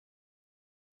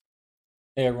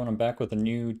Hey everyone, I'm back with a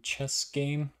new chess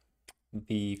game,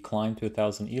 the Climb to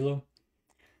 1000 Elo.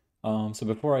 So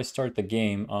before I start the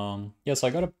game, yes, I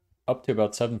got up to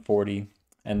about 740,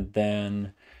 and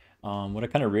then what I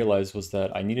kind of realized was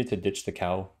that I needed to ditch the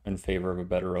cow in favor of a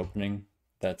better opening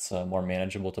that's more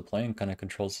manageable to play and kind of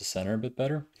controls the center a bit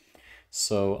better.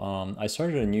 So I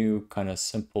started a new kind of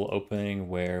simple opening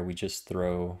where we just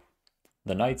throw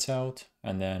the knights out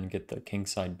and then get the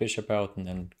kingside bishop out and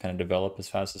then kind of develop as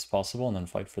fast as possible and then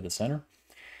fight for the center.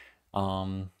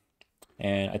 Um,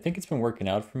 and I think it's been working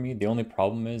out for me. The only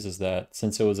problem is that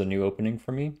since it was a new opening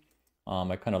for me,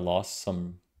 I kind of lost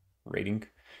some rating.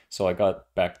 So I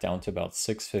got back down to about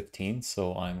 615,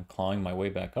 so I'm clawing my way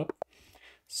back up.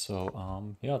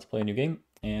 So yeah, let's play a new game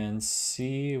and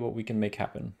see what we can make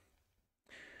happen.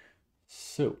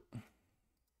 So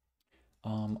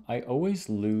I always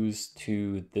lose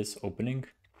to this opening.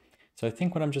 So I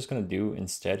think what I'm just gonna do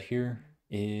instead here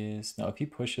is, now if he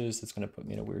pushes, it's gonna put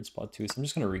me in a weird spot too. So I'm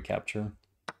just gonna recapture.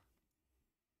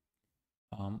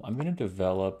 I'm gonna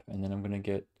develop and then I'm gonna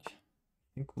get, I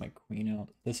think, my queen out.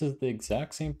 This is the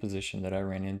exact same position that I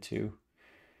ran into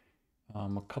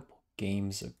a couple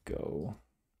games ago.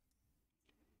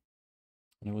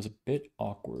 And it was a bit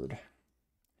awkward.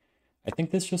 I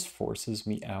think this just forces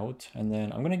me out, and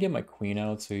then I'm gonna get my queen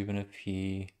out, so even if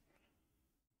he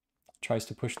tries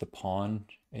to push the pawn,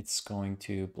 it's going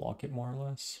to block it more or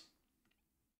less.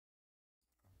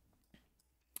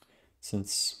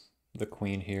 Since the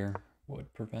queen here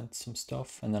would prevent some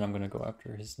stuff, and then I'm gonna go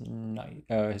after his knight,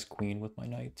 his queen with my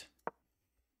knight.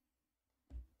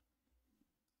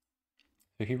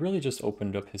 So he really just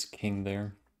opened up his king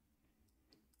there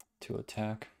to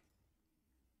attack.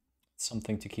 It's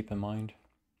something to keep in mind.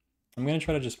 I'm gonna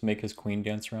try to just make his queen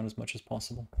dance around as much as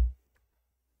possible.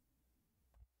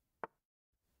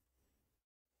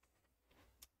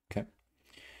 Okay,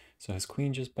 so his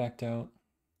queen just backed out.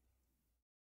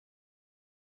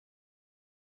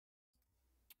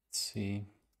 Let's see.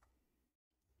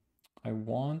 I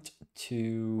want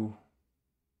to...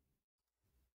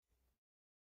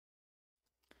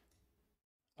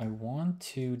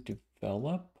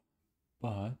 develop,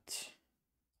 but...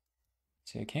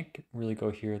 See, I can't really go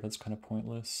here. That's kind of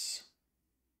pointless.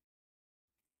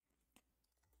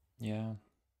 Yeah.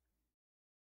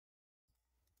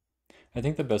 I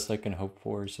think the best I can hope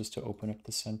for is just to open up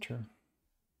the center.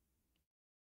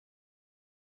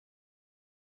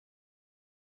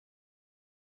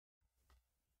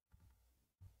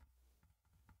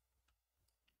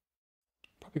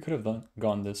 Probably could have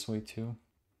gone this way too.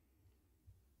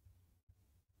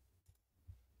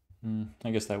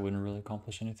 I guess that wouldn't really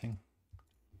accomplish anything.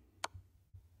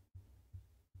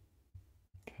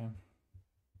 Okay.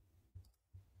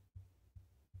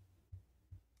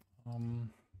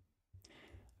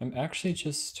 I'm actually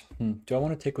just... do I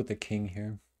want to take with the king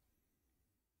here?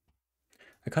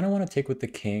 I kind of want to take with the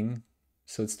king,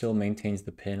 so it still maintains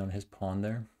the pin on his pawn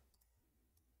there.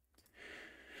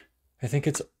 I think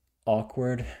it's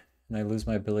awkward, and I lose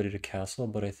my ability to castle,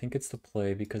 but I think it's the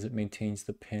play because it maintains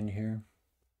the pin here.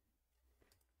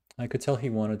 I could tell he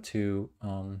wanted to...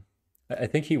 I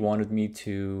think he wanted me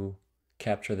to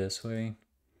capture this way,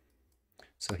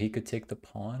 so he could take the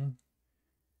pawn.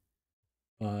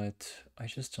 But I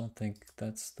just don't think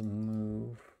that's the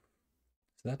move.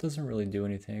 So that doesn't really do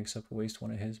anything except waste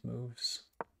one of his moves.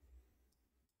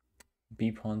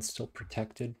 B pawn's still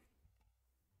protected.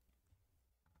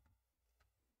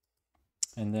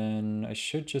 And then I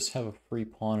should just have a free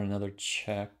pawn, another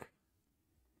check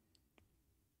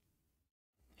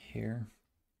here.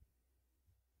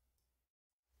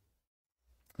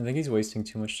 I think he's wasting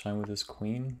too much time with his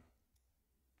queen.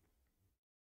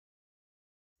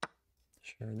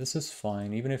 Sure, this is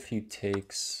fine. Even if he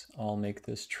takes, I'll make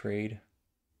this trade.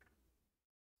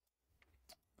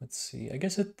 Let's see. I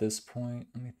guess at this point,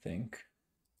 let me think.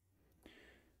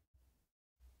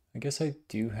 I guess I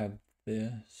do have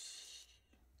this.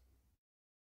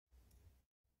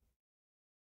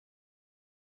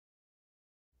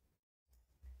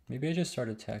 Maybe I just start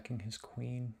attacking his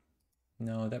queen.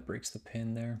 No, that breaks the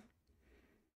pin there.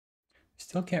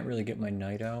 Still can't really get my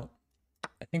knight out.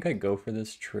 I think I go for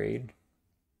this trade.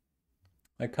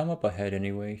 I come up ahead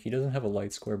anyway. He doesn't have a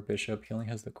light square bishop. He only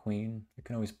has the queen. I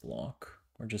can always block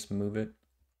or just move it.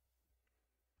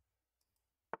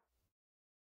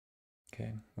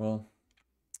 Okay, well,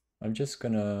 I'm just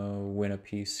gonna win a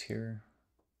piece here.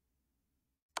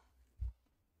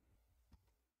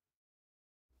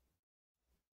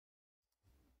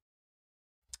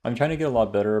 I'm trying to get a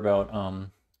lot better about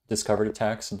discovered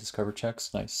attacks and discovered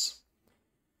checks. Nice.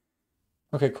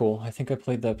 Okay, cool. I think I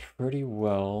played that pretty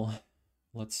well.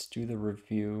 Let's do the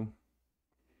review.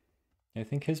 I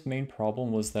think his main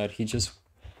problem was that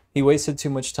he wasted too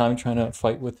much time trying to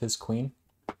fight with his queen,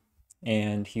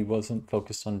 and he wasn't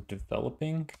focused on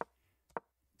developing.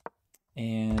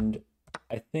 And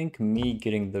I think me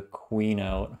getting the queen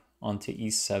out onto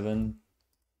e7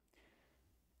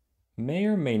 may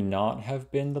or may not have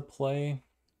been the play.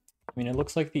 I mean, it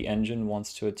looks like the engine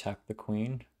wants to attack the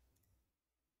queen.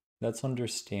 That's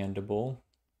understandable.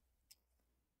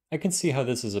 I can see how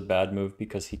this is a bad move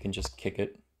because he can just kick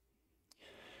it.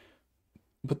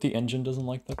 But the engine doesn't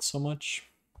like that so much.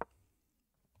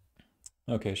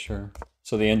 Okay, sure.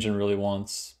 So the engine really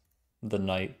wants the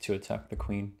knight to attack the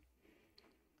queen.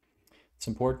 It's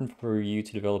important for you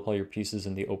to develop all your pieces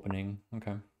in the opening.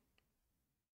 Okay.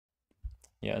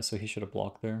 Yeah, so he should have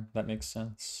blocked there. That makes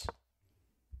sense.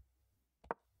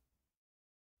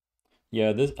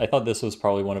 Yeah, I thought this was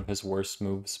probably one of his worst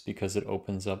moves because it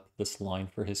opens up this line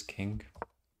for his king.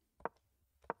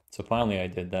 So finally I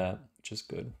did that, which is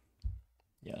good.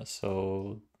 Yeah,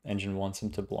 so engine wants him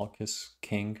to block his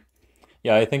king.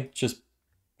 Yeah, I think just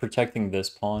protecting this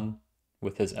pawn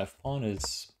with his f-pawn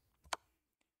is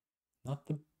not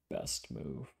the best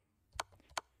move.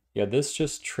 Yeah, this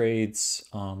just trades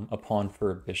a pawn for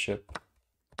a bishop.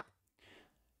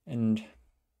 And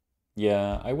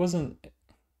yeah, I wasn't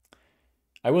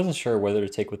sure whether to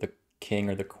take with the king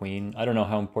or the queen. I don't know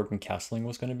how important castling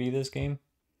was going to be this game.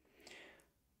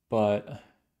 But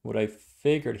what I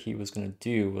figured he was going to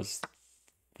do was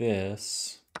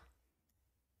this.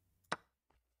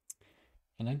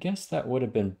 And I guess that would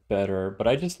have been better, but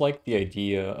I just like the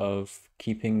idea of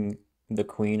keeping the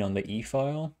queen on the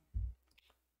e-file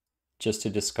just to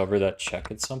discover that check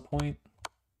at some point.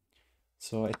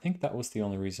 So I think that was the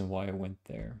only reason why I went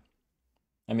there.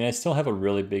 I mean, I still have a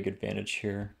really big advantage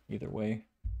here either way.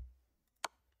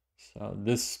 So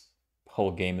this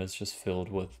whole game is just filled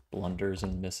with blunders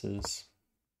and misses.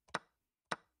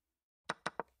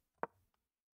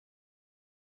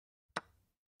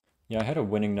 Yeah, I had a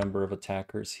winning number of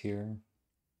attackers here.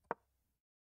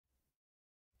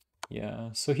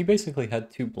 Yeah, so he basically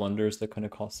had two blunders that kind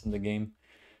of cost him the game.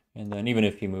 And then even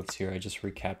if he moves here, I just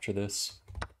recapture this.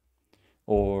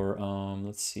 Or,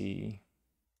 let's see,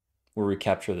 we'll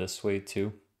recapture this way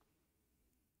too.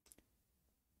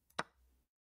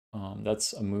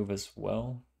 That's a move as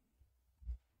well.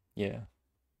 Yeah.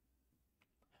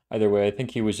 Either way, I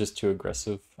think he was just too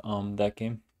aggressive that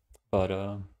game.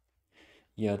 But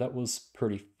yeah, that was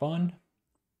pretty fun.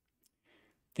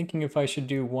 Thinking if I should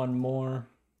do one more.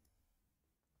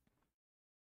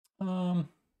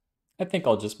 I think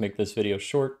I'll just make this video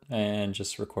short and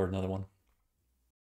just record another one.